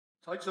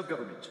Types of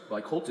Government by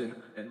Colton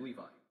and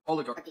Levi.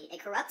 Oligarchy. A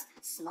corrupt,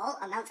 small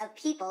amount of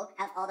people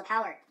have all the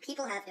power.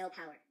 People have no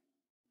power.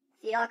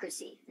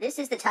 Theocracy. This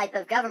is the type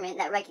of government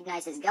that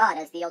recognizes God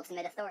as the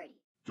ultimate authority.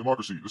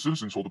 Democracy. The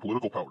citizens hold the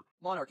political power.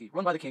 Monarchy,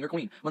 run by the king or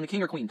queen. When the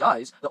king or queen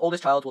dies, the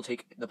oldest child will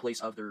take the place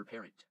of their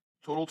parent.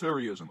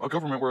 Totalitarianism, a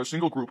government where a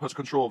single group has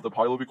control of the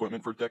pile of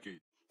equipment for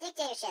decades.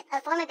 Dictatorship, a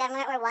form of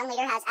government where one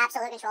leader has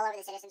absolute control over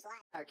the citizens'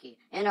 lives.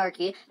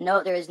 Anarchy.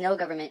 No, there is no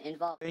government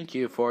involved. Thank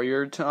you for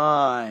your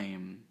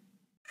time.